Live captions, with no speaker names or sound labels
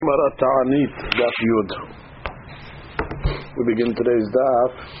Gemara Taanit, Daf Yud. We begin today's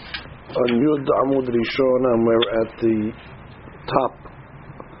Daf on Yud Amud Rishon, and we're at the top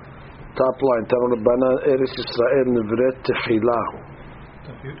line. Tanu Rabbanan Eretz Yisrael Nivret Techila.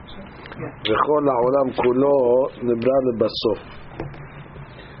 V'chol ha'olam kulo nibra lebasof.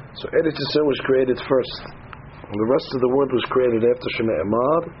 So Eretz Yisrael was created first, and the rest of the world was created after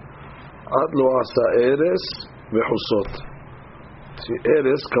Shne'emar. Ad lo asa Eretz v'chusot. See,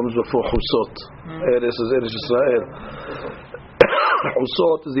 Eretz comes before Husot. Eretz is Eretz Yisrael.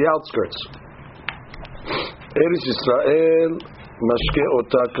 Husot is the outskirts. Eretz Yisrael, mashke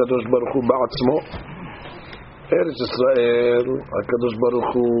ota Kadosh Baruch Hu ba'atzmo. Eretz Yisrael, Kadosh Baruch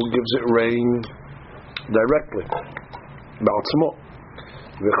Hu gives it rain directly. Ba'atzmo.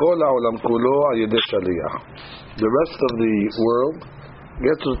 V'chol ha'olam kulo al-yedei shaliach. The rest of the world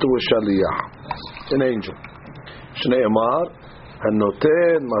gets it through a shaliach, an angel. Shne'emar,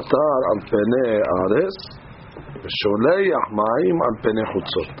 הנותן מטר על פני הארץ ושולח מים על פני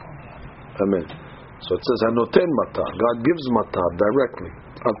חוצות. Amen. So it says הנותן מטר. God gives מטר directly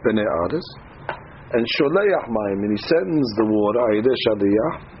על פני הארץ, and שולח מים, and he sends the water על ידי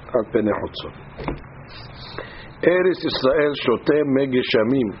שליח על פני חוצות. ארץ ישראל שותה מי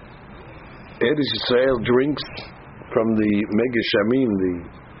גשמים. ארץ ישראל drinks from the מי גשמים,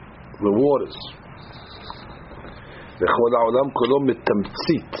 the waters. And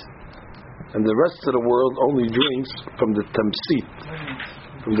the rest of the world only drinks from the tamsit,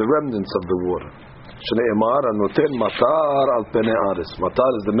 from the remnants of the water.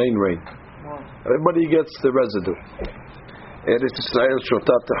 Matar is the main rain. Everybody gets the residue. Eretz Yisrael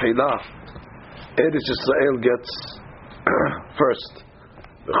shotat tehila. Eretz Yisrael gets first.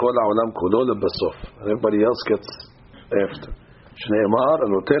 Everybody else gets after.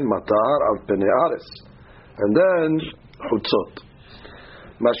 And then Chutzot.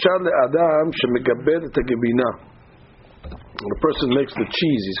 Mashal le'adam shemegabed et hagibina. The person makes the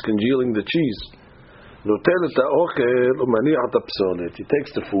cheese, he's congealing the cheese. Notel et ha'ochel umaniach et ha'psolet. He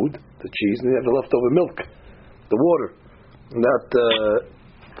takes the food, the cheese, and he has the leftover milk, the water. And that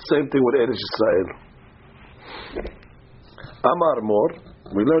same thing with Eretz Yisrael. Amar Mor,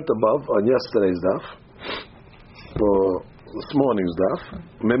 we learned above on yesterday's daf, or this morning's daf,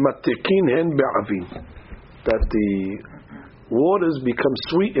 mematikin hen be'avin, that the waters become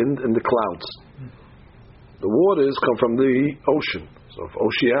sweetened in the clouds. The waters come from the ocean. So if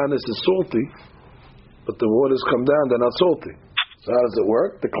Oceanus is salty, but the waters come down, they're not salty. So how does it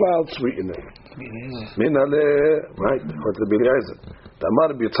work? The clouds sweeten it. Right?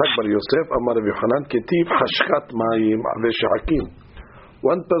 Amar Yitzhak bar Yosef, Amar Yochanan, Ketiv hashchat mayim aveshakim.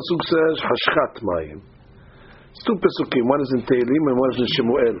 One pasuk says hashchat mayim. It's two pesukim. One is in Tehillim and one is in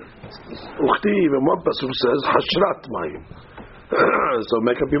Shemuel. Uchtiv, and one pasuk says hashrat mayim. So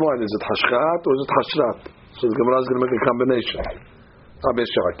make up your mind: is it hashchat or is it hashrat? So the Gemara is going to make a combination.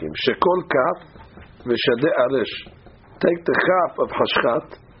 Abeshakim. Shekol kaf v'shadeh aresh. Take the kaf of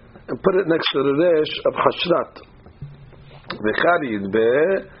hashchat and put it next to the resh of hashrat. V'charid be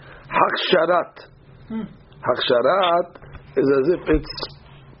haksharat. Haksharat is as if it's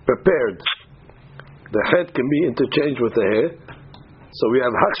prepared. The head can be interchanged with the hair. So we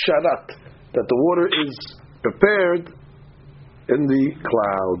have haksharat, that the water is prepared in the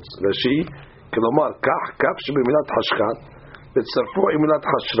clouds. Rashi, kelomar kach kaf shebimilat hashchat, betzarfo imilat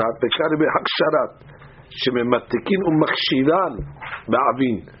hashrat, bekari behaksharat, shemematikin umachshiran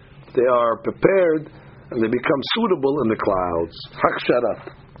ba'avin. They are prepared and they become suitable in the clouds.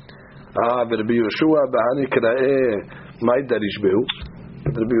 Haksharat. V'Rabbi Yeshua b'hani k'ra'eh ma'idarish behu.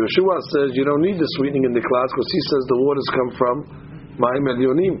 Rabbi Yeshua says you don't need the sweetening in the clouds because he says the waters come from Ma'im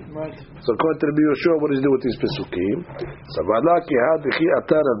Elyonim. Right. So according to Rabbi Yeshua, what does he do with these pesukim? Savala ki had v'chi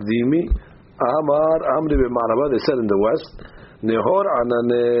atar avdimi amar amri b'ma'arava. They said in the west, nehor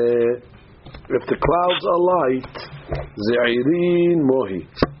anane. If the clouds are light, ze'irin mohi.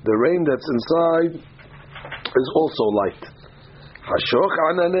 The rain that's inside is also light. Hashoch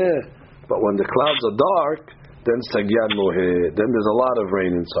anane. But when the clouds are dark, then sagyan mohe, then there's a lot of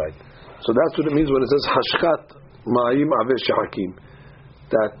rain inside. So that's what it means when it says hashchat ma'im avesh hakim,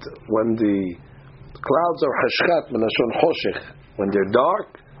 that when the clouds are hashchat menashon choshech, when they're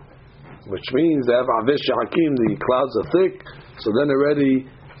dark, which means they have avesh hakim, the clouds are thick, so then already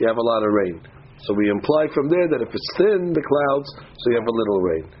you have a lot of rain. So we imply from there that if it's thin, the clouds, so you have a little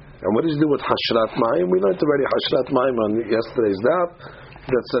rain. And what does it do with hashrat ma'im? We learned already hashrat ma'im on yesterday's daf,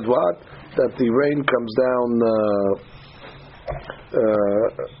 that said what? That the rain comes down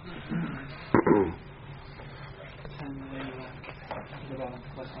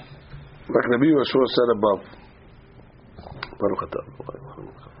like Rabbi Yeshua said above.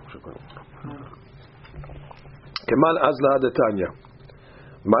 Kemal Azla Detanya.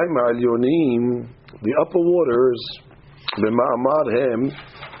 Mayim Alyonim, the upper waters, B'ma'amar Hem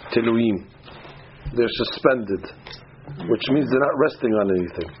Teluim. They're suspended, which means they're not resting on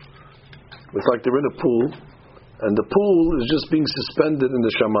anything. It's like they're in a pool, and the pool is just being suspended in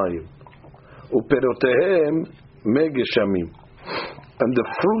the Shamayim. Uperotehem Megeshamim. And the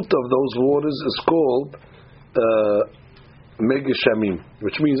fruit of those waters is called Megeshamim,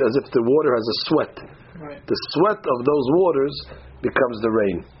 which means as if the water has a sweat. Right. The sweat of those waters becomes the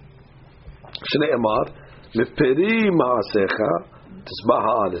rain. Shnei Emar, Meperi Ma'asecha Tisbah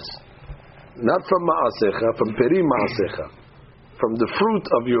Ha'aretz. Not from Ma'asecha, from Peri Ma'asecha. From the fruit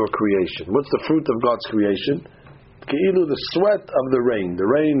of your creation. What's the fruit of God's creation? Ke'ilu, the sweat of the rain. The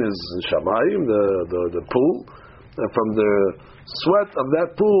rain is Shamayim, the pool. And from the sweat of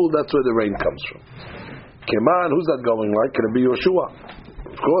that pool, that's where the rain comes from. Keman, who's that going like? Can it be Yoshua?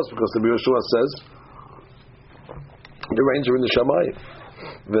 Of course, because the Yoshua says the rains are in the Shamayim.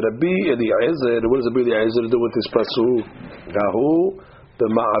 Rabbi Eliezer, what does Rabbi Eliezer do with this pasuk? Gahu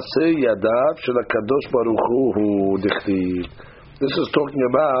b'ma'aseh yadav shel HaKadosh Baruch Hu dichtiv. This is talking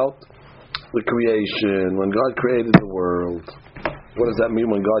about the creation, when God created the world. What does that mean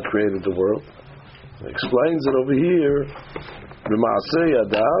when God created the world? He explains it over here, b'ma'aseh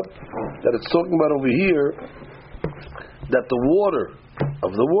yadav, that it's talking about over here that the water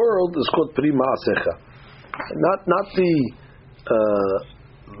of the world is called pri ma'asecha. Not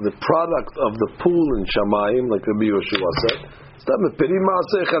the product of the pool in Shamayim, like Rabbi Yoshua said. From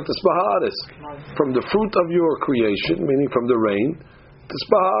the fruit of your creation, meaning from the rain, it's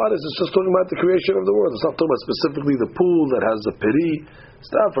just talking about the creation of the world. It's not talking about specifically the pool that has the peri.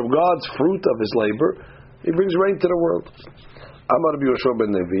 It's not from God's fruit of His labor. He brings rain to the world. Amar Rabbi Yoshua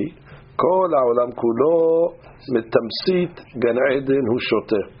ben Levi, Kol ha'olam kulo mitamsit gan eden hu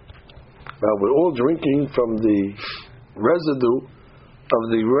shoteh. Now we're all drinking from the residue of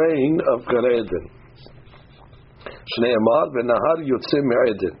the rain of Gan Eden. Shnei Amar v'nahar yotzeh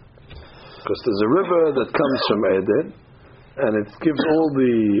me'Eden. Because there's a river that comes from Eden, and it gives all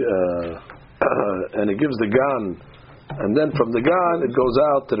the and it gives the Gan, and then from the Gan it goes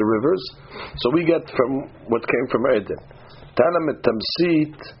out to the rivers. So we get from what came from Eden. Tana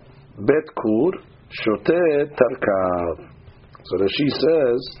metamsit bet kur shoteh tarkav. So Rashi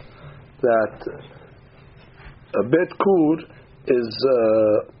says that a bet kur is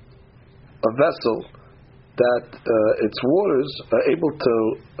a vessel that its waters are able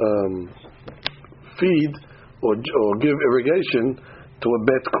to feed or give irrigation to a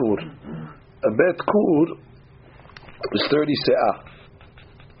bet kur. A bet kur is 30 se'ah.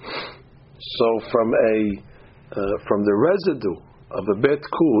 So from the residue of a bet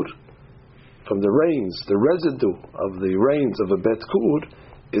kur, from the residue of the rains of a bet kur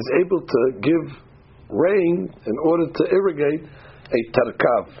is able to give rain in order to irrigate a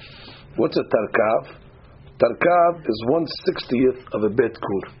tarkav. What's a tarkav? Tarkav is 1/60th of a bet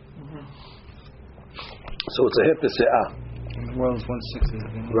kur. So it's a half a se'ah. The world is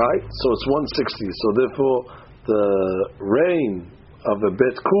 1/60th. Right? So it's 1/60th. So therefore, the rain of a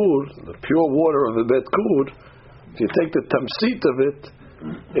bet kur, the pure water of a bet kur, if you take the tamsit of it,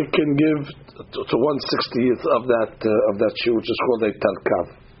 it can give to 1/60th of that shiur, which is called a tarkav.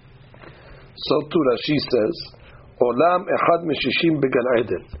 So too Rashi says, Olam echad meshishim began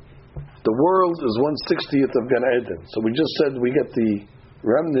Eden. The world is 1/60th of Gan Eden. So we just said we get the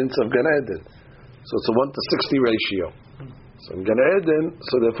remnants of Gan Eden. So it's a 1:60 ratio. So in Gan Eden,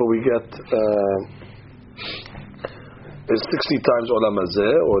 so therefore we get is 60 times Olam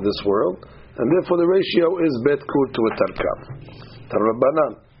Hazeh, or this world, and therefore the ratio is bet kur to a tarkav.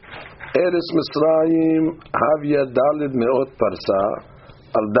 Tarabbanan. Eretz Mitzrayim havya dalid me'ot parsa.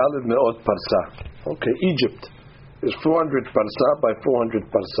 Al dalid me'ot parsa. Okay, Egypt is 400 parsa by 400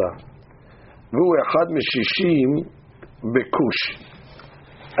 parsa. Vu echad meshishim bekush,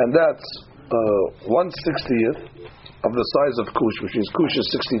 and that's 1/60th of the size of Kush, which means Kush is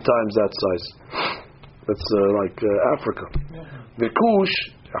 60 times that size. That's like Africa. The Kush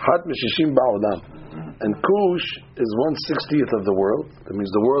echad meshishim ba'olam, and Kush is 1/60th of the world. That means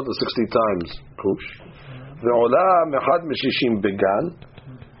the world is 60 times Kush. The olam echad meshishim began.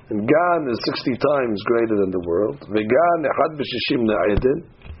 And Gan is 60 times greater than the world. Vegan echad b'shishim ne'eden,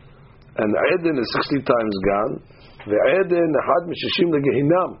 and Eden is 60 times Gan. Ve'eden echad b'shishim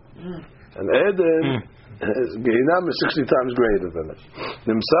le'gehinam, and Eden Gehinam is 60 times greater than it.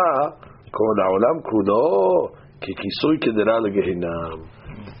 Nimsa kol ha'olam kulo ki kisui kedera le'gehinam.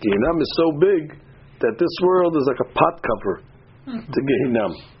 Gehinam is so big that this world is like a pot cover to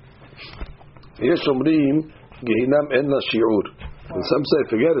Gehinam. Yesh omrim Gehinam en la shiur. And some say,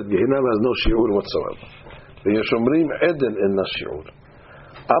 forget it, Gehinam has no shiur whatsoever. V'yeshomrim eden in the shiur.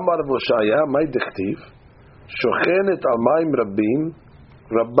 Amar Voshaya, my dichtiv, shochenet al mayim rabbim,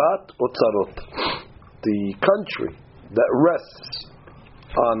 rabbat otzarot. The country that rests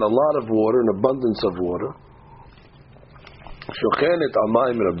on a lot of water, an abundance of water, shochenet al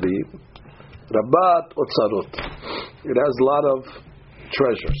mayim rabbim, rabbat otzarot. It has a lot of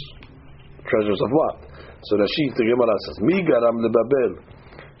treasures. Treasures of what? So Rashi, the Gemara says, Mi garam lebabel,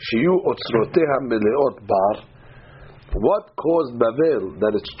 shiyu otzroteha meleot bar. What caused Babel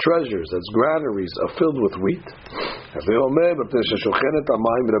that its treasures, its granaries are filled with wheat?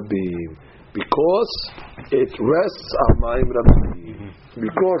 Because it rests on mayim rabbim.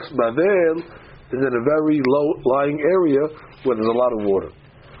 Because Babel is in a very low-lying area where there's a lot of water.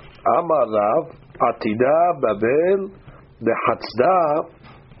 Amar Rav, Atida Babel, the Hatzda,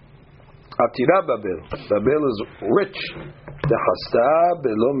 Atida Babel. Babel is rich. The Hatzda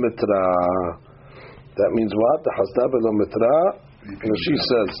Belo Mitra. That means what? The Hasda Belo Mitra. She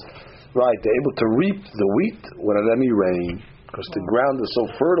says, right, they're able to reap the wheat without any rain. Because the ground is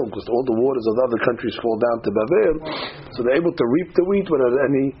so fertile, because all the waters of the other countries fall down to Babel. So they're able to reap the wheat without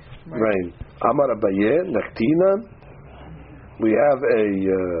any rain. Amar Abaye, Naktinan. We have a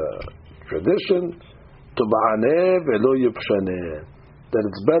tradition, Tuba'aneh velo yipshaneh. That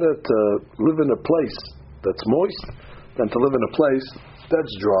it's better to live in a place that's moist than to live in a place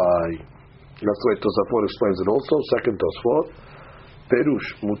that's dry. That's the way Tosafot explains it also. Second Tosafot, Perush,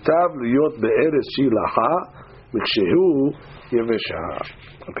 Mutav liyot be'eres shilaha, mikshehu yevesha.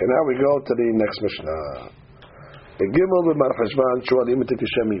 Okay, now we go to the next Mishnah. Gimel b'mar cheshvan shualim et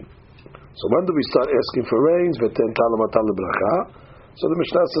kishamim. So when do we start asking for rains? V'ten talamatan lebracha. So the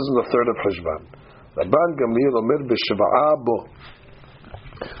Mishnah says in the third of Cheshvan. Rabban Gamliel omer b'shva'a bo.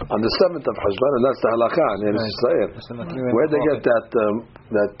 On the 7th of Hashvan, and that's the halakha in Israel. Where they get that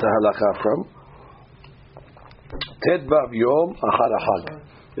halakha from? Tet Vav Yom Achar Hag.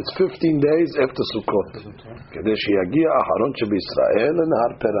 It's 15 days after Sukkot. Kadesh Yagia Aharon Sheb'Israel and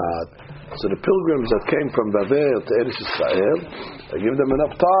Har Perad. So the pilgrims that came from Babel to Eretz Israel, they give them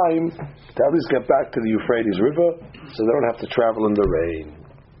enough time to at least get back to the Euphrates River, so they don't have to travel in the rain.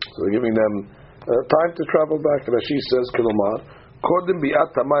 So they're giving them time to travel back. And Rashi says, Kilomar. Before the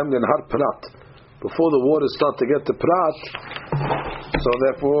waters start to get to Prat, so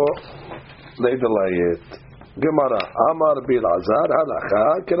therefore they delay it. Gemara, Amar Bil Azar,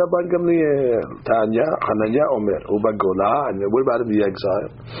 Halacha, Keraban Gamliel, Tanya, Hananya Omer, Uba Gola, and what about in the exile?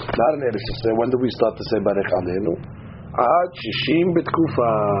 Not in Eretz Yisrael. When do we start to say Barech Aleinu? Ad Shishim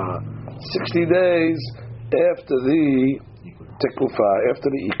Betkufa, 60 days after the Tekufa, after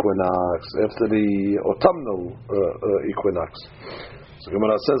the equinox, after the autumnal equinox. So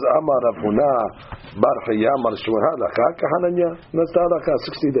Gemara says, Amar Rav Huna Bar Chaya Mar Shmuel Halakha Kahananya. That's the halakha,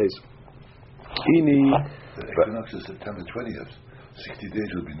 60 days. The equinox is September 20th. 60 days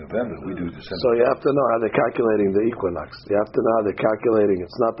will be November. We do December. So you have to know how they're calculating the equinox. You have to know how they're calculating.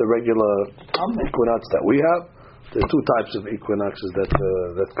 It's not the regular equinox that we have. There are two types of equinoxes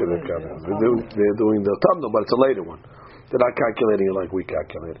that could come. They're doing the autumnal, but it's a later one. They're not calculating it like we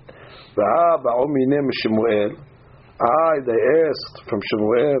calculate it. They asked from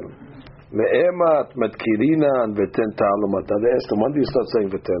Shemuel, Me'emat matkirinan v'ten ta'alumat. They asked him, when do you start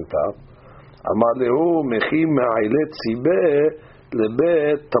saying v'ten ta'al? Amar lehu mechim ma'ailet sibeh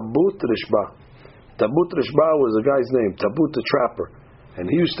lebet tabut rishba. Tabut rishba was a guy's name, Tabut the trapper. And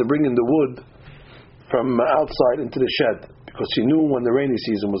he used to bring in the wood from outside into the shed, because he knew when the rainy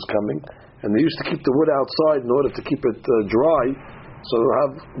season was coming. And they used to keep the wood outside in order to keep it dry, so they'll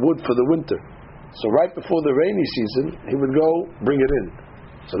have wood for the winter. So right before the rainy season, he would go bring it in.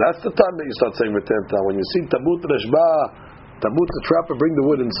 So that's the time that you start saying V'tenta. When you see Tabut Reshba, Tabut the trapper, bring the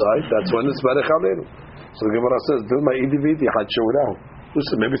wood inside, that's when it's Barech Aleinu. So the Gemara says, Dilma Idiviti Had Shurau.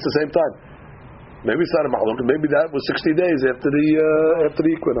 Listen, maybe it's the same time. Maybe it's not a Mahluk, maybe that was 60 days after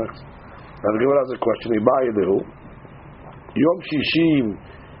the equinox. Now the Gemara has a question, Ibayidihu. Yom Shishim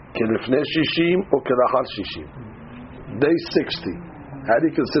Kelifnei Shishim or Kelachar Shishim? Day 60. How do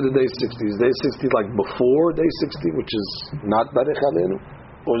you consider day 60? Is day 60 like before day 60, which is not Barech Aleinu?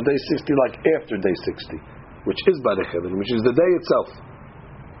 Or is day 60 like after day 60, which is Barech Aleinu, which is the day itself?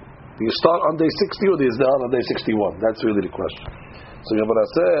 Do you start on day 60 or do you start on day 61? That's really the question. So Gemara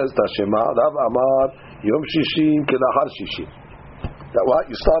says, Tashema, Rav Amar, Yom Shishim Kelachar Shishim. That what?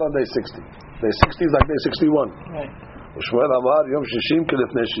 You start on day 60. Day 60 is like day 61. Right. Shmuel Amar Yom Shishim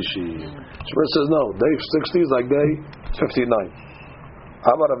Kelifnei Shishim. Shmuel says no. Day 60 is like day 59.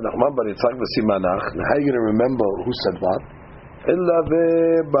 Amar Rav Nachman Bar Yitzchak v'Simanach. Now how are you going to remember who said what? Illa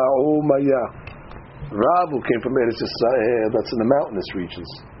ve'ba'u maya. Rav, who came from Eretz Yisrael, that's in the mountainous regions.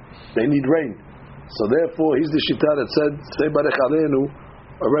 They need rain. So therefore, he's the Shita that said, say Barech Aleinu,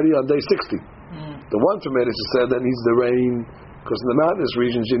 already on day 60. The one from Eretz Yisrael that needs the rain, because in the mountainous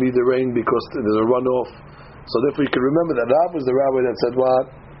regions you need the rain because there's a runoff. So therefore you can remember that Rav was the rabbi that said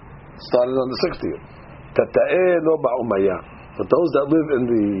what? Started on the 60th. Tata'eh lo ba'umayah. But those that live in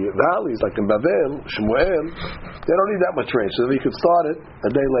the valleys, like in Bavel, Shmuel, they don't need that much rain. So that you could start it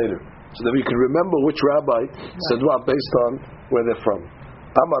a day later. So that you can remember which rabbi said what based on where they're from.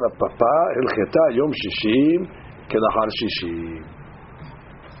 Amar Papa Hilcheta Yom Shishim Kelahar Shishim.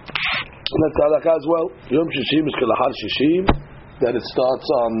 That's halakha as well. Yom Shishim is Kelahar Shishim. That it starts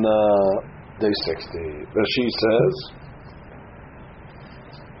on day 60. Rashi says.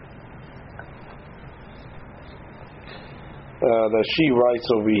 That she writes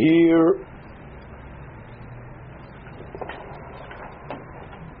over here.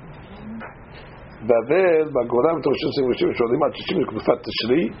 Bavel, Bagorah, Toshusim, Shodim, Atishim, Kufat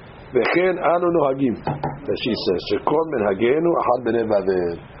Tishri, Vechen, Anu Nohagim. That she says, Shekol Menhagenu, Ahad Bene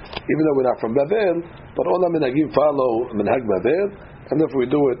Bavel. Even though we're not from Bavel, but all the Menhagim follow Menhag Bavel, and if we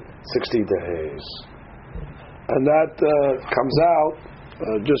do it 60 days. And that comes out,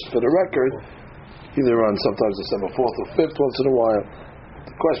 just for the record, either on sometimes December 4th or 5th, once in a while.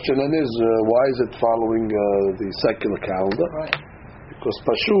 The question then is, why is it following the secular calendar? Right. Because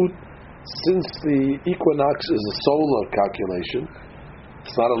Pashut, since the equinox is a solar calculation,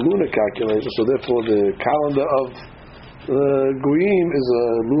 it's not a lunar calculation, so therefore the calendar of Goyim is a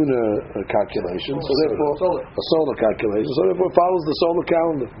lunar calculation, so therefore a solar calculation, so therefore it follows the solar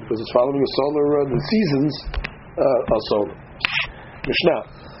calendar, because it's following a solar, the seasons are solar. Mishnah.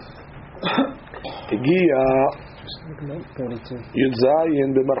 Higia Yud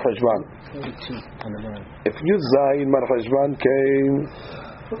Zayin b'Mar Cheshvan. If Yud Zayin Mar Cheshvan came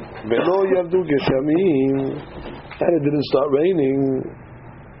Velo Yardu Geshamim, and it didn't start raining,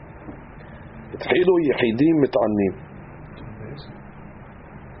 Itchilu Yehidim Mit'annim.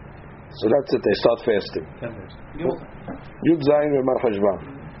 So that's it, they start fasting. Yud Zayin b'Mar Cheshvan.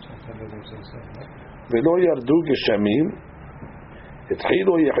 Velo Yardu Geshamim,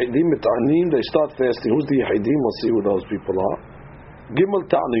 Itchilu Yehidim Mit'annim, they start fasting. Who's the Yehidim? We'll see who those people are. Gimel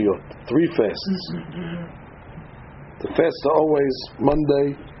Ta'niyot, 3 fasts. The fasts are always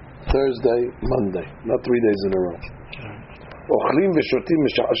Monday, Thursday, Monday, not 3 days in a row. Ochlim v'shotim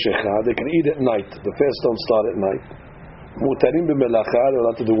misha'ashecha, they can eat at night. The fasts don't start at night. Mutarim b'melacha, they're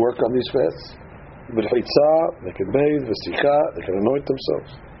allowed to do work on these fasts. B'lchitza, they can bathe. V'sicha, they can anoint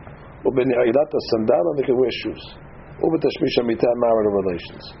themselves. U'b'ni'ilat as-sandal, they can wear shoes. U'b'tashmish hamita, marital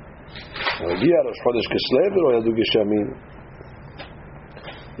relations.Gia Rosh Chodesh Kislev, or Yadu Geshamim.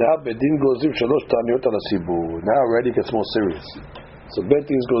 Now Bedin goes in Shalosh Taanit on the Sibur. Now already gets more serious. So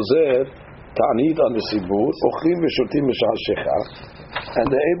Bedin goes there, Taanit on the Sibur, Ochlim v'shotim mishal shecha, and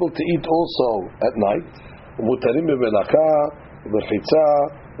they're able to eat also at night. Mutarim b'melacha, b'chitza,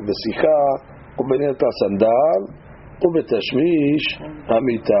 b'sicha, u'b'nei sandal, u'b'tashmish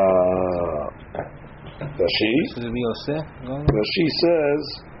hamita. Rashi says,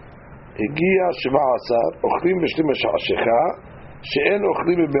 Higia Sheva Asar, Ochlim v'shtim mishal shecha. She'en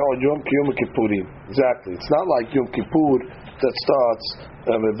ochlim be'od yom ki yom kippurim. Exactly. It's not like Yom Kippur that starts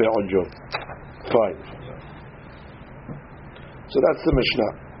be'od yom. Fine. So that's the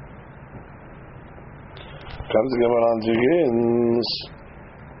Mishnah. Comes the Gemara and begins.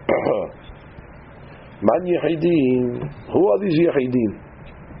 Man Yehidim. Who are these Yehidim?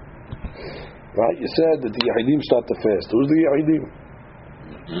 Right? You said that the Yehidim start the fast. Who's the Yehidim?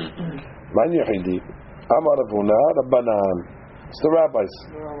 Man Yehidim. Amar Avuna Rabbanan. It's the rabbis.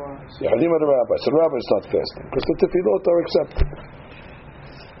 Yehidim are the rabbis. The rabbis start fasting because the tefillot are accepted.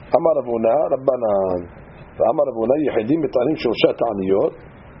 Amar Avuna Rabbanan. Amar Avuna Yehidim mitanim shosha ta'aniyot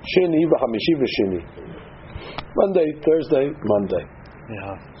sheni v'chamishi v'sheni. Monday, Thursday, Monday.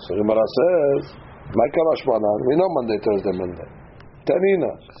 Yeah. So Gemara says, Ma'ikar Hashmanan. We know Monday, Thursday, Monday.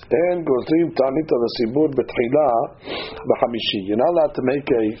 Tanina. And gozrim ta'anit on the sibur b'tchila v'chamishi. You're not allowed to make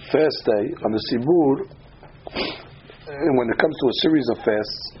a fast day on the sibur. And when it comes to a series of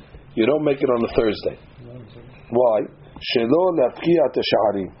fasts, you don't make it on a Thursday. Why? Shelo lafkiat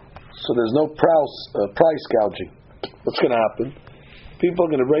sha'arim. So there's no price gouging. What's going to happen? People are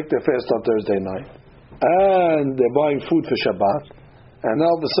going to break their fast on Thursday night, and they're buying food for Shabbat, and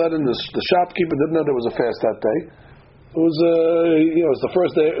all of a sudden the shopkeeper didn't know there was a fast that day. It was it was the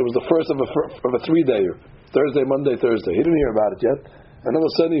first day. It was the first of a 3-dayer. Thursday, Monday, Thursday. He didn't hear about it yet. And all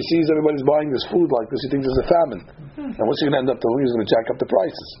of a sudden he sees everybody's buying this food like this. He thinks there's a famine. And what's he going to end up doing? He's going to jack up the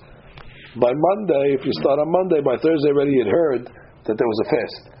prices. By Monday, if you start on Monday, by Thursday already he had heard that there was a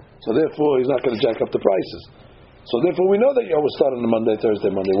fast. So therefore, he's not going to jack up the prices. So therefore, we know that you always start on a Monday, Thursday,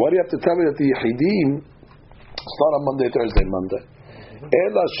 Monday. Why do you have to tell me that the Yehidim start on Monday, Thursday, Monday?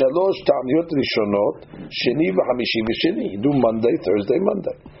 Ela shalosh ta'aniyot rishonot, sheni v'chamishi v'sheni. You do Monday, Thursday,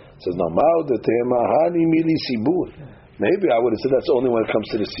 Monday. It says, now, ma'od tema hani mili sibur. Maybe I would have said that's only when it comes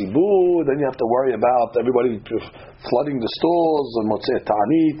to the sibur. Then you have to worry about everybody flooding the stores on Motzei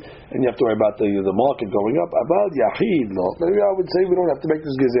Taanit, and you have to worry about the market going up. Abal yachid, no. Maybe I would say we don't have to make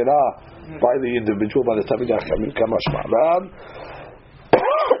this gezerah by the individual, by the Talmidei Chachamim, kamash ma'ran,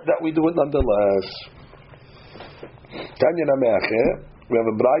 that we do it nonetheless. Tanya Nameacher, we have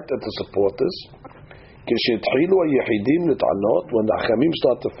a braita to support this. Kishetchilu hayehidim net'anot, when the Chachamim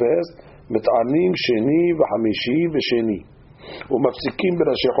start to fast, מתענים שני וחמישי ושני ומפסיקים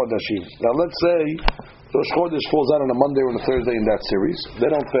בראשי חודשים. Now let's say Rosh Chodesh falls out on a Monday or a Thursday in that series. They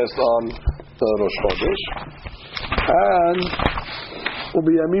don't fast on Rosh Chodesh. And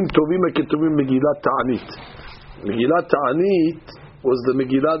ובימים טובים הכתובים מגילת תענית. Megillat Taanit was the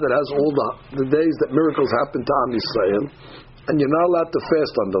Megillah that has all the days that miracles happen to Am Yisrael, and you're not allowed to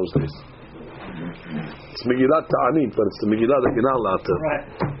fast on those days. It's Megillat Taanit, but it's the Megillah that you're not allowed to.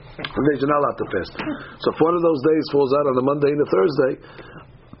 Right. And you're not allowed to fast. So if one of those days falls out on a Monday and a Thursday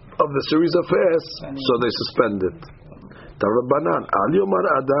of the series of fasts, so they suspend it. Rabbanan, Al Yomar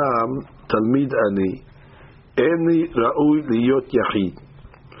Adam Talmid Ani Eni Ra'ui Liyot Yachid.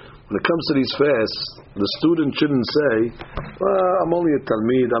 When it comes to these fasts, the student shouldn't say, well, I'm only a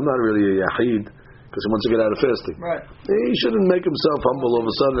Talmid, I'm not really a Yachid, because he wants to get out of fasting. Right. He shouldn't make himself humble all of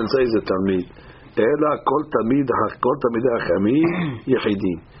a sudden and say he's a Talmid. Ela kol Talmidei Chachamim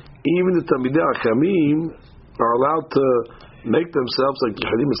Yechidim. Even the Talmidei Chachamim are allowed to make themselves like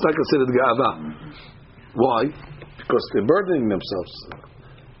Yechidim. It's not considered Ga'ava. Why? Because they're burdening themselves.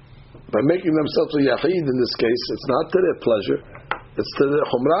 By making themselves a Yachid in this case, it's not to their pleasure, it's to the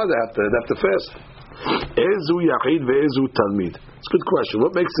Chumrah they have to fast. Ezu Yachid ve'ezu Talmid. It's a good question.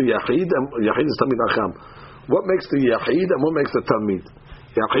 What makes the Yachid? Yachid is Talmid Acham. What makes the Yachid and what makes the Talmid?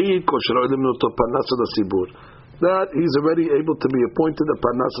 Yachid kosher to parnas of the sibur. That he's already able to be appointed a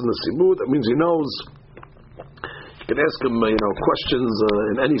parnas of the sibur. That means he knows. You can ask him, questions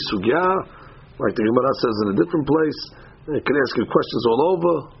in any sugya, like the Gemara says in a different place. You can ask him questions all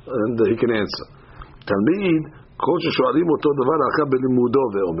over, and he can answer. Talmid kosher shoalim oto davar achab belimudo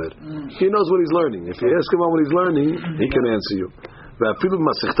ve'omer. He knows what he's learning. If you ask him about what he's learning, he can answer you. Ve'afilu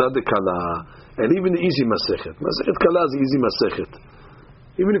masechta de kala, and even the easy masechet. Masechet kala is the easy masechet.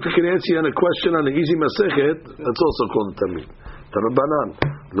 Even if you can answer on a question on the easy masechet, that's also called a talmid. Rabbanan,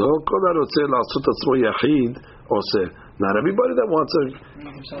 lo kol harotzeh la'asot atzmo yachid oseh. Not everybody that wants to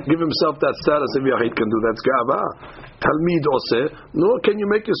give himself that status of yachid can do that. It's ga'ava. Talmid oseh. Nor can you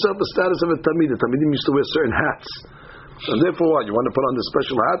make yourself the status of a talmid. The talmidim used to wear certain hats, and therefore what? You want to put on the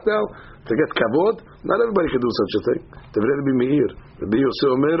special hat now to get kavod? Not everybody can do such a thing. Devre be meir. Rabbi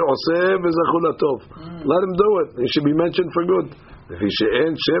Yosef Omer oseh v'zachul latov. Let him do it. He should be mentioned for good. At least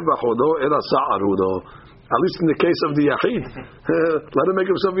in the case of the Yachid, let him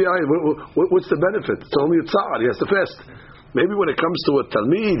make himself Yachid. What's the benefit? It's only a tza'ar, he has to fast. Maybe when it comes to a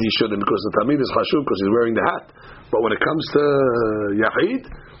Talmid, he shouldn't, because the Talmid is Chashuv, because he's wearing the hat. But when it comes to Yachid,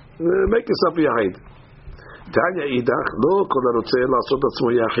 make yourself Yachid. Tanya idach, lo kol harotzeh la'asot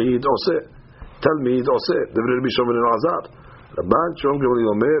atzmo Yachid oseh. Talmid oseh. Devre Rabbi Shimon ben Elazar. Rabban Shimon ben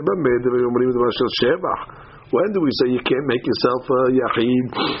Yomi, b'mei devre Yomrim devre shel shevach. When do we say you can't make yourself a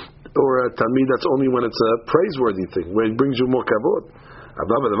Yachid or a Talmid? That's only when it's a praiseworthy thing, where it brings you more kavod.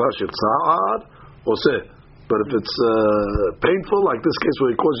 But if it's painful, like this case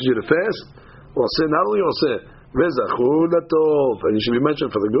where it causes you to fast, not only and you should be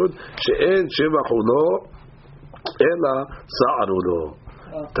mentioned for the good.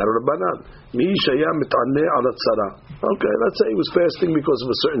 Okay, let's say he was fasting because of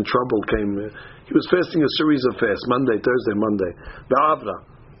a certain trouble came. He was fasting a series of fasts, Monday, Thursday, Monday.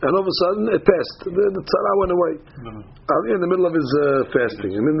 And all of a sudden it passed. The tzara went away. In the middle of his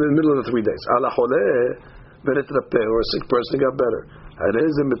fasting, in the middle of the 3 days. Or a sick person got better.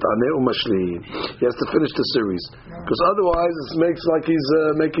 He has to finish the series. Because otherwise it makes like he's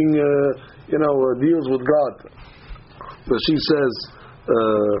making deals with God. So she says,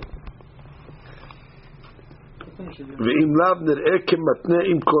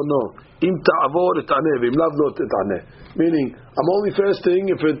 meaning I'm only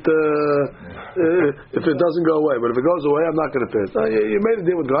fasting if it doesn't go away, but if it goes away I'm not going to fast. You made a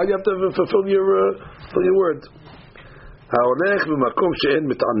deal with God, you have to fulfill your word. Now let's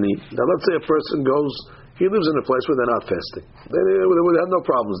say a person goes, he lives in a place where they're not fasting, they have no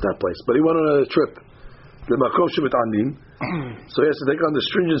problems in that place, but he went on a trip L'makom shemit'anim. So he has to take on the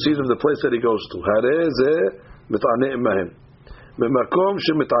stringencies of the place that he goes to. Harei zeh mit'aneh imahem. L'makom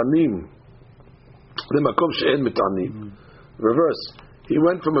shemit'anim. L'makom she'en mit'anim. Reverse. He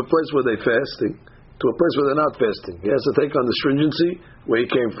went from a place where they're fasting to a place where they're not fasting. He has to take on the stringency where he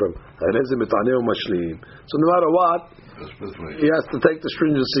came from. So no matter what, he has to take the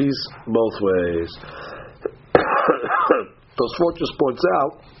stringencies both ways. Tosfot just points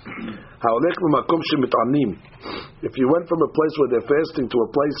out how if you went from a place where they're fasting to a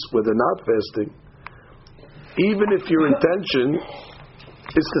place where they're not fasting, even if your intention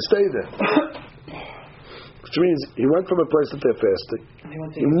is to stay there, which means he went from a place that they're fasting,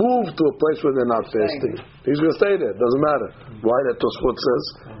 he moved to a place where they're not fasting. He's going to stay there. Doesn't matter. Why? That Tosfot says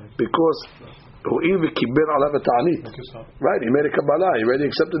because right, he made a Kabbalah. He already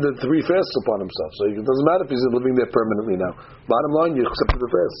accepted the 3 fasts upon himself. So it doesn't matter if he's living there permanently now. Bottom line, you accepted the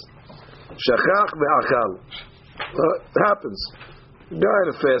fast. Shachach ve'achal. It happens. The guy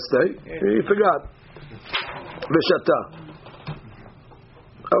had a fast day. He forgot. V'shata.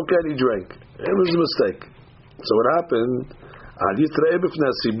 Okay, he drank. It was a mistake. So what happened? Now you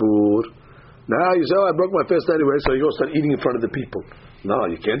say, I broke my fast anyway, so you go start eating in front of the people. No,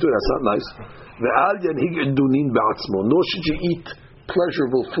 you can't do it. That's not nice. Nor should you eat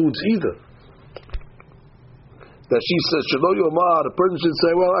pleasurable foods either. That she says, the person should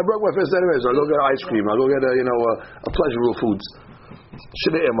say, well, I broke my fast anyway, so I'll go get ice cream. I'll go get a pleasurable foods.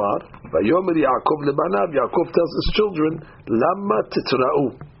 Yaakov tells his children, Lama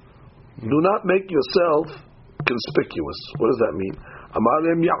titra'u. Do not make yourself conspicuous. What does that mean?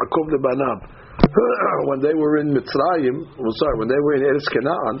 Amalem Yaakov lebanab. When they were in Mitzrayim, when they were in Eretz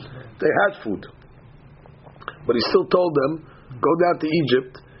Canaan, they had food. But he still told them, go down to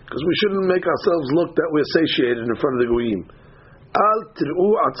Egypt, because we shouldn't make ourselves look that we're satiated in front of the Goyim. Al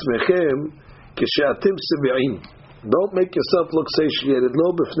tir'u atzmechem kishatim sebi'im. Don't make yourself look satiated,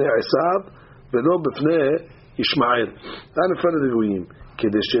 lo b'fnei Esav, v'lo b'fnei Ishmael. Not in front of the Goyim.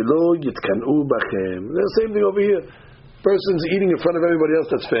 Kedei shelo yitkanu bachem. The same thing over here. Person's eating in front of everybody else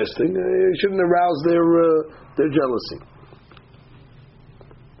that's fasting. You shouldn't arouse their jealousy.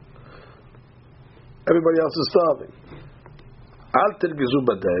 Everybody else is starving. Al tergizu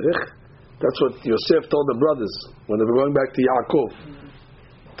b'derech. That's what Yosef told the brothers when they were going back to Yaakov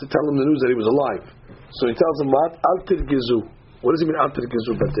to tell him the news that he was alive. So he tells them what? Al tergizu. What does he mean? Al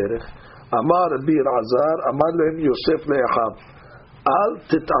tergizu b'derech. Amar Rabbi Elazar. Amar lehem Yosef le'achav. Al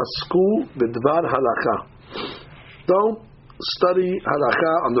titasku b'dvar halacha. Don't study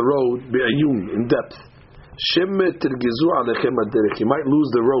halacha on the road be'ayun, in depth. Shemme tergizu alechem aderech. You might lose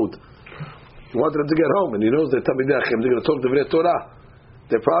the road. You want them to get home, and he knows they're Tamidachim. They're going to talk the Torah.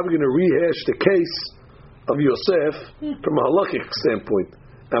 They're probably going to rehash the case of Yosef from a halachic standpoint.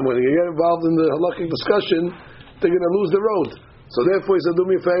 And when they get involved in the halachic discussion, they're going to lose the road. So therefore, he said, do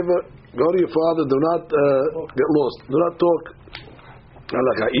me a favor, go to your father, do not get lost. Do not talk.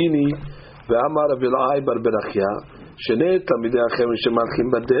 Halacha'ini ve'amar avil'ai bar berachya shene Tamidachim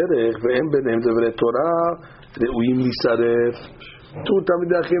shemalchim baderech ve'em benehem devre Torah re'uyim lisaref. 2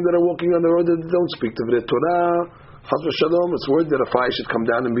 Tamidachim that are walking on the road that don't speak to the Torah. Chas v'shalom, it's worth that a fire should come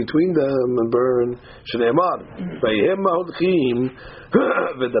down in between them and burn. Shneimar, vayhem ha'olchim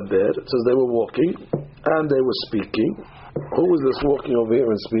v'daber. It says they were walking and they were speaking. Who was this walking over here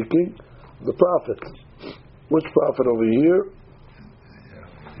and speaking? The prophet. Which prophet over here?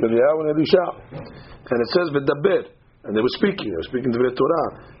 Eliyahu and Elisha. And it says v'daber, and they were speaking. They were speaking to the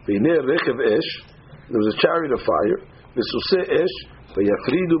Torah. V'ineh rechev esh. There was a chariot of fire. And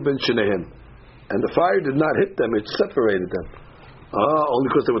the fire did not hit them, it separated them. Only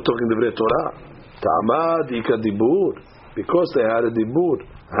because they were talking the Torah. Because they had a dibur.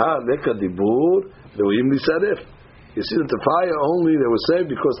 You see that the fire only they were saved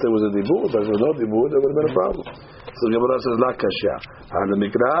because there was a dibur. If there was no dibur, there would have been a problem. So the Gemara says, La kasha.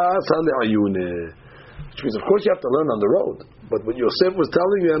 Which means, of course, you have to learn on the road. But what Yosef was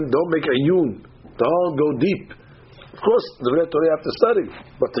telling them, don't make ayun. Don't go deep. Of course, the Torah have to study,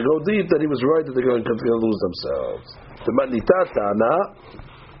 but to go deep, that he was right that they're going to lose themselves. The Matnita Tana,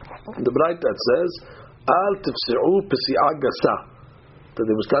 the Braita says, Al tifsi'u pesi'a gasa. That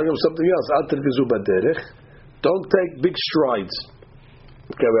they was telling him something else. Al tergizu baderech. Don't take big strides.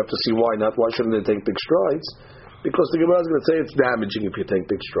 Okay, we have to see why not. Why shouldn't they take big strides? Because the Gemara is going to say it's damaging if you take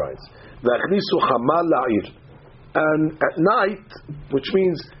big strides. V'achnisu chamal la'ir. And at night, which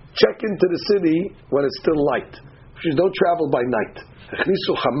means check into the city when it's still light. Don't travel by night. At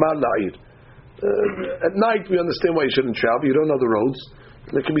night, we understand why you shouldn't travel. You don't know the roads.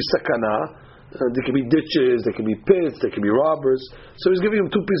 There can be sakana. There can be ditches. There can be pits. There can be robbers. So he's giving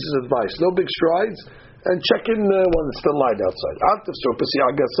him 2 pieces of advice. No big strides. and check in when it's still light outside. So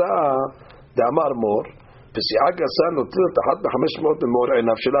Pesi'ah Gasa, the Amar Mor, Pesi'ah Gasa notilet achat b'500 memor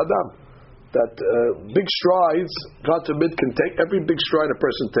einav shel adam. That big strides, God forbid, can take every big stride a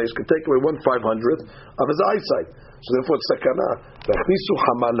person takes can take away 1/500 of his eyesight. So therefore, it's sakana.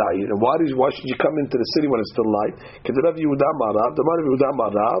 And why should you come into the city when it's still light? Kedrav Yehuda Marav, the man of Yehuda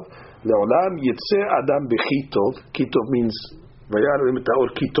Marav, le'olam yitzeh adam b'chitov. Kitov means vayar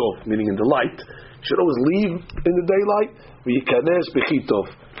imitaor kitov, meaning in the light. You should always leave in the daylight. V'yikanes b'chitov.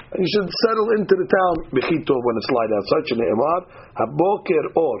 And you should settle into the town b'chitov when it's light outside. Shne'emar haboker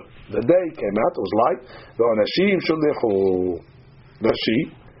or. The day came out, it was light. V'anashim shulechu.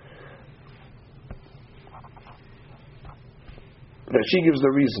 Rashi gives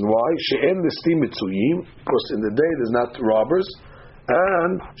the reason why. She'en listim mitzuyim, because in the day there's not robbers,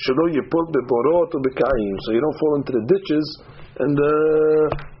 and shelo yipol beborot ubekaim, so you don't fall into the ditches and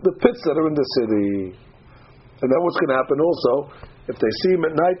the pits that are in the city. And then what's going to happen also? If they see him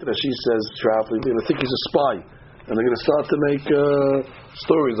at night, Rashi says, traveling, they're going to think he's a spy. And they're going to start to make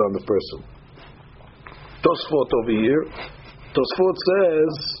stories on the person. Tosfot over here. Tosfot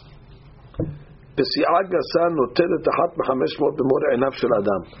says, Pesi'ah Gasa notelet achat b'500 memor einav shel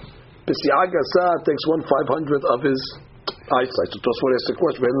adam. Pesi'ah Gasa takes 1/500 of his eyesight. So Tosfot asks the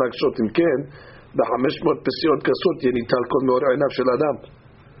question, "Ve'en lakshot im ken b'500 pesiot gasot yenital kol memor einav shel adam."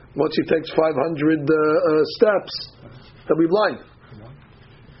 Once he takes 500 steps, he'll be blind.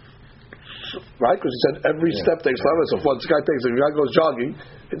 Right? Because he said every step takes 500. So if one guy goes jogging,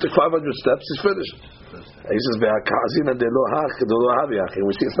 he took 500 steps, he's finished. And he says, we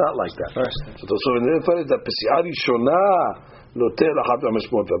see it's not like that. So in the first that Pesi'ah Rishona notel achat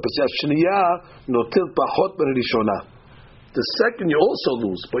b'500. Pesi'ah Shniyah notel pachot min Rishona. The second you also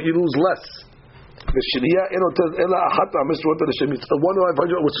lose, but you lose less. The Shniyah notel ela achat b'500 l'shem. It's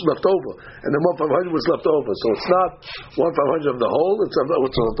 1/500 was left over, and then 1/500 was left over. So it's not 1/500 of the whole. It's of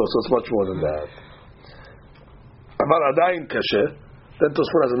what's left over. So it's much more than that. Amar adayin kasher. Then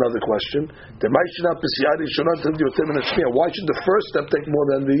Tosfot has another question. Why should the first step take more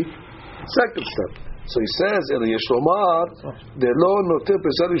than the second step? So he says, only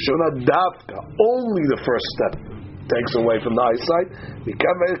the first step takes away from the eyesight.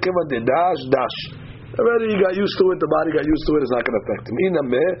 Already he got used to it, the body got used to it, it's not going to affect him.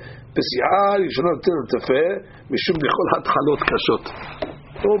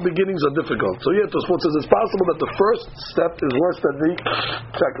 All beginnings are difficult. So yeah, Tosfot says it's possible that the first step is worse than the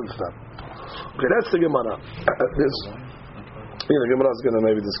second step. Okay, that's the Gemara. The Gemara is going to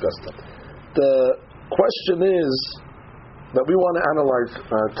maybe discuss that. The question is that we want to analyze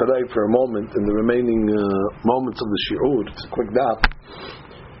today for a moment in the remaining moments of the Shiur. It's a quick nap.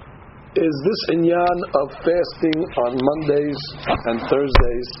 Is this inyan of fasting on Mondays and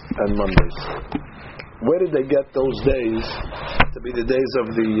Thursdays and Mondays? Where did they get those days to be the days of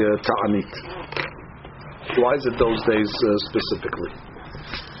the Taanit? Why is it those days specifically?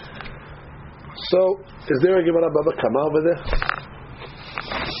 So, is there a Gemara Baba Kama over there?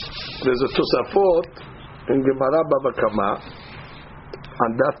 There's a Tosafot in Gemara Baba Kama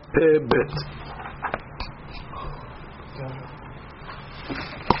on Daf Peh Bet.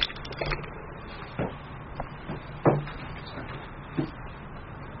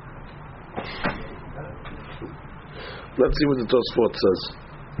 Let's see what the Tosfot says.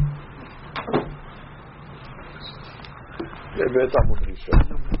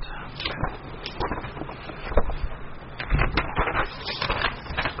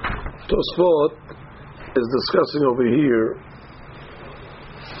 Tosfot is discussing over here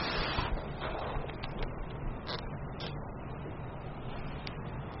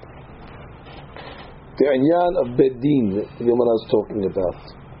the inyan of Bedin that the Gemara is talking about.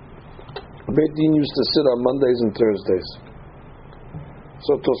 Beit Din used to sit on Mondays and Thursdays.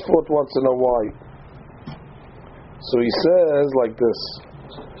 So Tosfot wants to know why. So he says like this.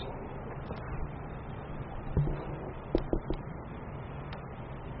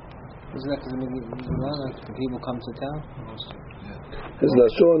 Isn't that because the people come to town? His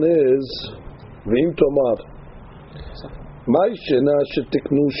lashon is V'im Tomar Mai Shena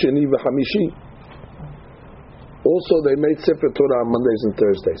Shetiknu Sheni V'Hamishi. Also they made Sefer Torah on Mondays and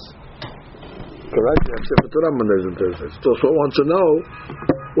Thursdays. Correct? They have Sefer Torah Mondays and Thursdays. So Tosfot wants to know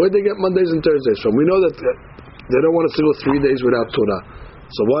where they get Mondays and Thursdays from. We know that they don't want us to go 3 days without Torah.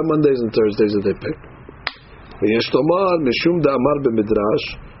 So why Mondays and Thursdays did they pick? ויש לומר משום דאמר במדרש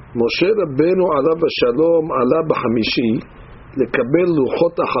משה רבנו עליו השלום עלה בחמישי לקבל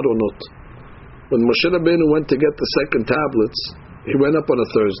לוחות אחרונות. When Moshe Rabbeinu went to get the second tablets, he went up on a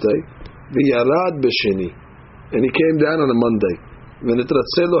Thursday, וירד בשני, and he came down on a Monday.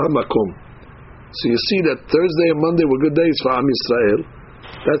 ונתרצה לו המקום. So you see that Thursday and Monday were good days for Am Yisrael.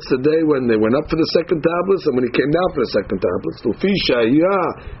 That's the day when they went up for the second tablets and when he came down for the second tablets.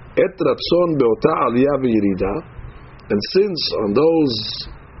 And since on those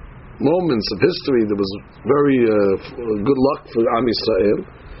moments of history there was very good luck for Am Yisrael,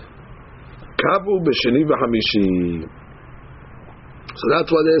 Kavu b'sheni v'hamishi. So that's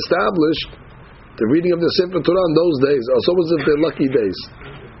why they established the reading of the Sefer Torah on those days. Also, was if they're lucky days.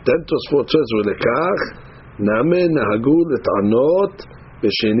 Then Tosfot says, "V'lekach name nahagu l'tanot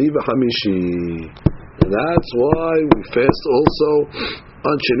b'sheni v'hamishi." And that's why we fast also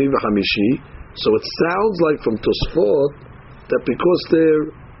on Sheni v'hamishi. So it sounds like from Tosfot that because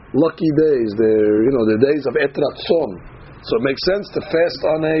they're lucky days, they're the days of Et Ratzon. So it makes sense to fast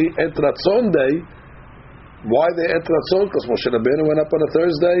on a Et Ratzon day. Why the Et Ratzon? Because Moshe Rabbeinu went up on a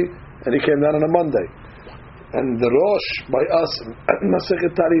Thursday and he came down on a Monday. And the Rosh by us,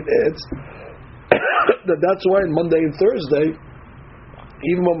 Masechet Taanit adds that's why on Monday and Thursday,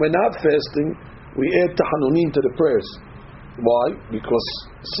 even when we're not fasting, we add Tahanunim to the prayers. Why? Because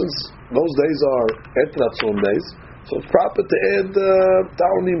since those days are Et Ratzon days, so it's proper to add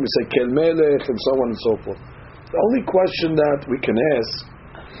Tahanunim. We say Kel Melech and so on and so forth. The only question that we can ask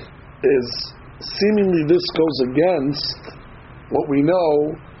is, seemingly this goes against what we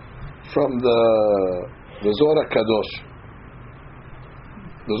know from the Zohar Kadosh.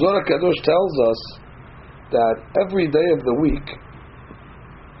 The Zohar Kadosh tells us that every day of the week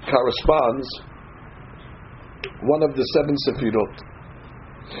corresponds one of the 7 Sefirot.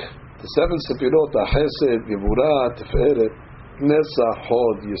 The 7 Sefirot are Chesed, Gevurah, Tiferet, Netzach,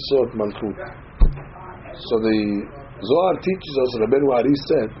 Hod, Yesod, Malchut. So the Zohar teaches us, Rabbeinu Ari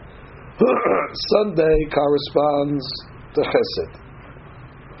said, Sunday corresponds to Chesed,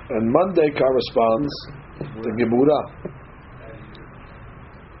 and Monday corresponds to Geburah.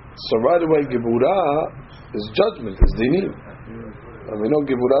 So right away, Geburah is judgment, is dinim, and we know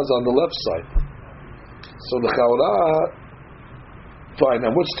Geburah is on the left side. So the Chaurah, fine.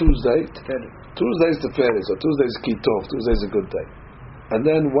 And what's Tuesday? Tuesday is Tiferet. So Tuesday is Kitov. Tuesday is a good day. And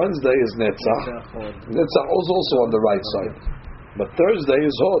then Wednesday is Netzach. Netzach is also on the right side. But Thursday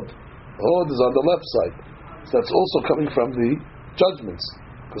is Hod. Hod is on the left side. So that's also coming from the judgments.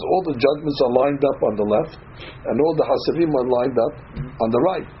 Because all the judgments are lined up on the left, and all the Hasidim are lined up on the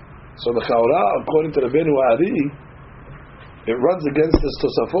right. So the Chaurah, according to the Rabbeinu Ari, it runs against this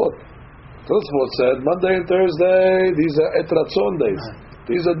Tosafot. Tosafot said, Monday and Thursday, these are Et Ratzon days.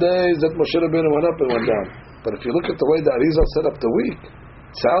 These are days that Moshe Rabbeinu went up and went down. But if you look at the way the Arizal set up the week,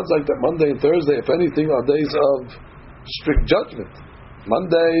 it sounds like that Monday and Thursday, if anything, are days of strict judgment.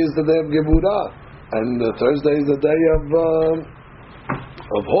 Monday is the day of Geburah, and Thursday is the day of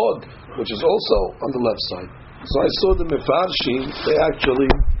Hod, which is also on the left side. So I saw the Mefarshim, they actually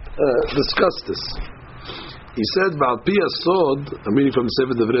discussed this. He said, Ba'al Pi Asod, I'm reading from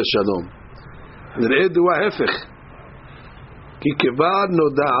Sefer Devrei Shalom, Nir'eh Dua Hefech, כי כבר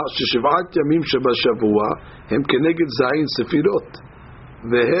נודע ששבעת ימים שבשבוע הם כנגד זין ספירות,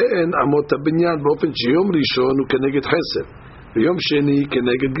 והן אמות הבניין באופן שיום ראשון הוא כנגד חסד, ויום שני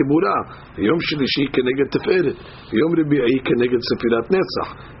כנגד גבורה, ויום שלישי כנגד תפארת, ויום רביעי כנגד ספירת נצח,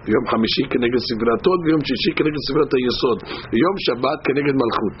 ויום חמישי כנגד ספירת הוד, ויום שישי כנגד ספירת היסוד, ויום שבת כנגד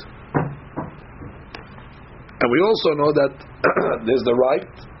מלכות. And we also know that there's the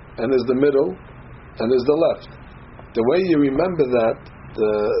right, and there's the middle, and there's the left. The way you remember that,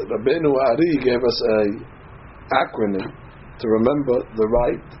 the Rabbeinu Ari gave us a acronym to remember the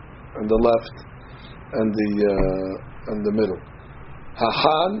right and the left and the middle.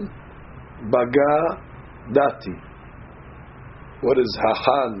 Hachan, Baga, Dati. What is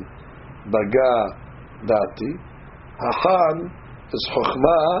Hachan, Baga, Dati? Hachan is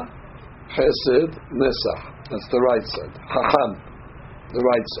Chochmah, Chesed, Nesach. That's the right side. Hachan, the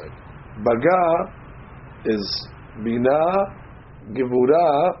right side. Baga is Bina,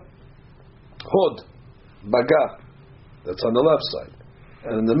 Gevurah, Hod, Baga. That's on the left side.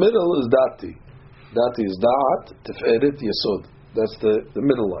 And in the middle is Dati. Dati is Da'at, Tiferet, Yesod. That's the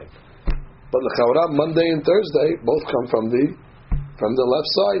middle line. But the Chaurah, Monday and Thursday, both come from the left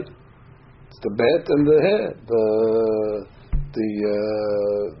side. It's the Bet and the He,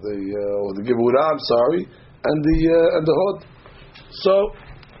 or the Gevurah, I'm sorry, and the Hod. So,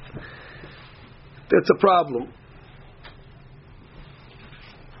 that's a problem.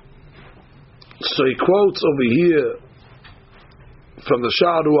 So he quotes over here from the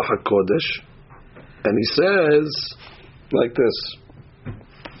Sha'ar Ruach HaKodesh, and he says like this: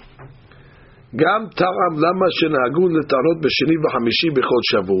 Gam ta'am lama shenagul letarot b'sheni v'chamishi b'chol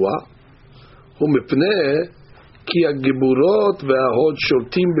shavua, hu mipnei ki hagiburot ve'ahod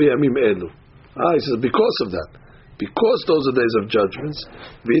shortim b'yamim elu. He says because of that, because those are days of judgments.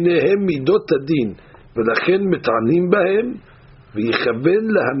 V'nehem midot adin, v'lachen metanim bahem, v'yichaven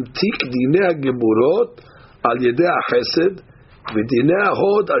lahamtik dinei hageburot al yedei hachesed, v'dinei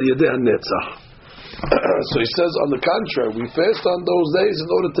hahod al yedei hanetzach. So he says, on the contrary, we fast on those days in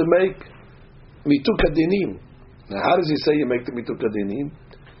order to make mituk adinim. Now, how does he say you make the mituk adinim?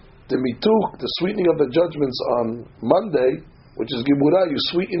 The mituk, the sweetening of the judgments on Monday, which is Gibura, you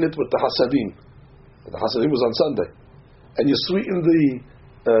sweeten it with the hasadim. The hasadim was on Sunday. And you sweeten the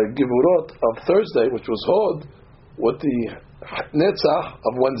Giburot of Thursday, which was Hod, with the Netzach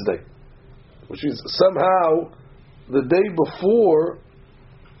of Wednesday. Which means somehow the day before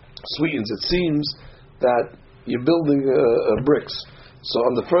sweetens. It seems that you're building bricks. So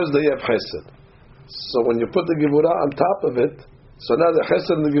on the first day you have Chesed. So when you put the Gibura on top of it, so now the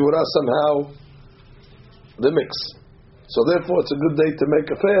Chesed and the Gibura somehow they mix. So therefore it's a good day to make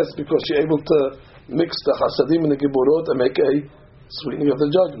a fast because you're able to mix the Hasadim and the Giburot and make a sweetening of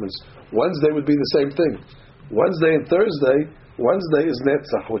the judgments. Wednesday would be the same thing. Wednesday and Thursday, Wednesday is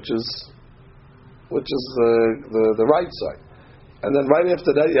Netzach, which is the right side. And then right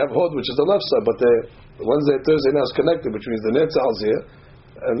after that you have Hod, which is the left side, but the Wednesday and Thursday now is connected, which means the Netzach is here,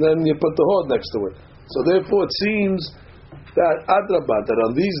 and then you put the Hod next to it. So therefore it seems that Adrabah, that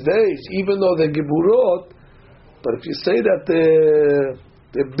on these days, even though they're Giburot, but if you say that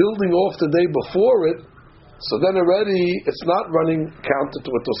they're building off the day before it, so then already it's not running counter to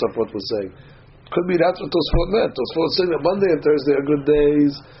what Tosafot was saying. Could be that's what Tosafot meant. Tosafot was saying that Monday and Thursday are good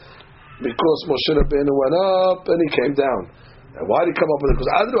days because Moshe Rabbeinu went up and he came down. And why did he come up with it?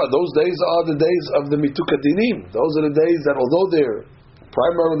 Because those days are the days of the Mituk Dinim. Those are the days that, although they're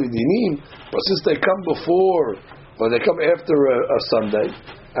primarily Dinim, but since they come before, or they come after a Sunday,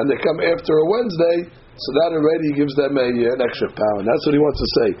 and they come after a Wednesday, so that already gives them an extra power. And that's what he wants to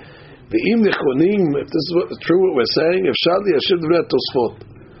say. If this is true what we're saying, if Shali Yashiv Dvei Tosfot,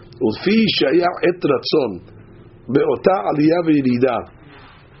 Ulfi Shaya Et Ratzon, Be'ota Aliyah V'Yirida,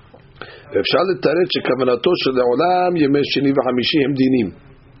 אפשר לתרץ שכוונתו של העולם ימי שני וחמישי הם דינים.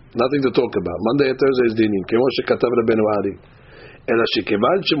 Nothing to talk about. Monday and Thursday is דינים, כמו שכתב רבנו ארי. אלא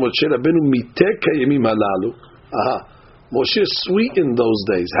שכיוון שמשה רבנו מיתק הימים הללו, Moshe sweetened those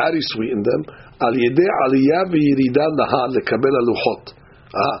days. How did he sweeten them? על ידי עלייה וירידה לה לקבל הלוחות.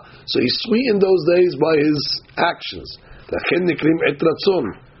 So he sweetened those days by his actions. לכן נקראים עת רצון.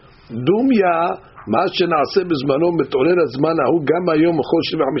 דומיה מה שנעשה בזמנו מתעורר הזמן ההוא גם היום בכל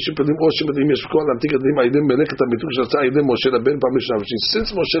 75 פנים או שמתאים יש כל להמתיק הדברים על ידי מלאכת המיתוק שעשה על ידי משה רבנו פעם ראשונה. Since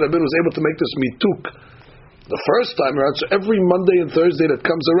Moshe Rabbeinu was able to make this mituk the first time around, so every Monday and Thursday that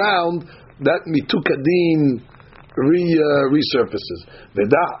comes around, that mituk adin resurfaces.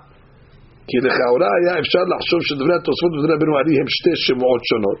 ודע כי לכאורה היה אפשר לחשוב שדברי התוספות ודברי רבנו ארי הם שתי שמועות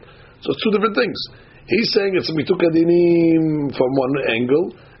שונות. So it's two different things. He's saying it's mituk adinim from one angle,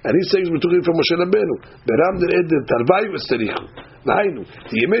 and he's saying it's mituk adinim from Moshe Rabbeinu. Beram dered tarvai v'sterichu. V'hainu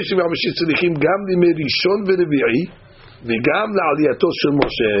tiyemei shivah mashit tzedichim gam limei rishon v'revi'i v'gam la'aliyato shel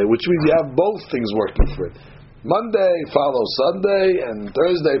Moshe, which means you have both things working for it. Monday follows Sunday, and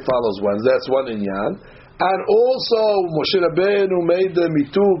Thursday follows Wednesday. That's one inyan. And also Moshe Rabbeinu made the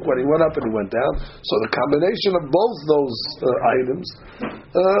mituk when he went up and he went down. So the combination of both those items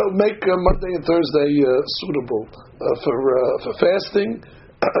make Monday and Thursday suitable for fasting,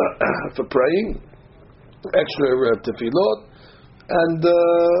 for praying, extra tefillot, and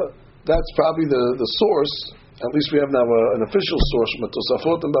that's probably the source. At least we have now an official source from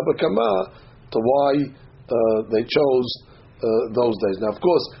Tosafot and Baba Kama to why they chose those days. Now, of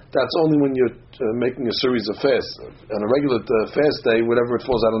course, that's only when you're making a series of fasts. On a regular fast day, whatever it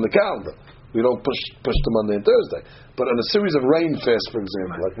falls out on the calendar. We don't push to Monday and Thursday. But on a series of rain fasts, for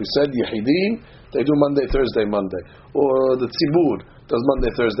example, like we said, Yehidim, they do Monday, Thursday, Monday. Or the Tzibur does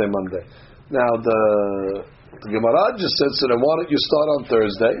Monday, Thursday, Monday. Now, the Gemara just said, so then why don't you start on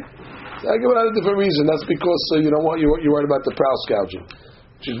Thursday? I give it out a different reason. That's because you don't want you're worried about the prowl gouging.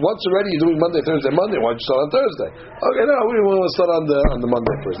 She's once already you're doing Monday, Thursday, Monday. Why don't you start on Thursday? Okay, no, we want to start on the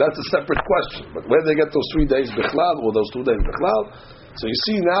Monday first. That's a separate question. But where they get those 3 days bichlal or those 2 days bichlal? So you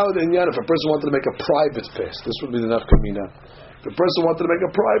see now in Inyan, if a person wanted to make a private fast, this would be the nafkamina. If a person wanted to make a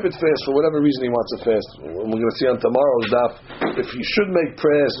private fast for whatever reason he wants to fast, we're going to see on tomorrow's daf if you should make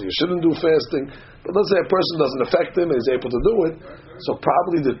prayers, you shouldn't do fasting. But let's say a person doesn't affect him and is able to do it. So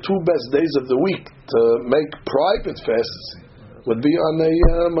probably the 2 best days of the week to make private fasts would be on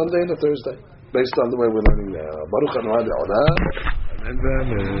a Monday and a Thursday, based on the way we're learning now. Baruch Adonai Le'olam.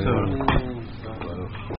 Amen.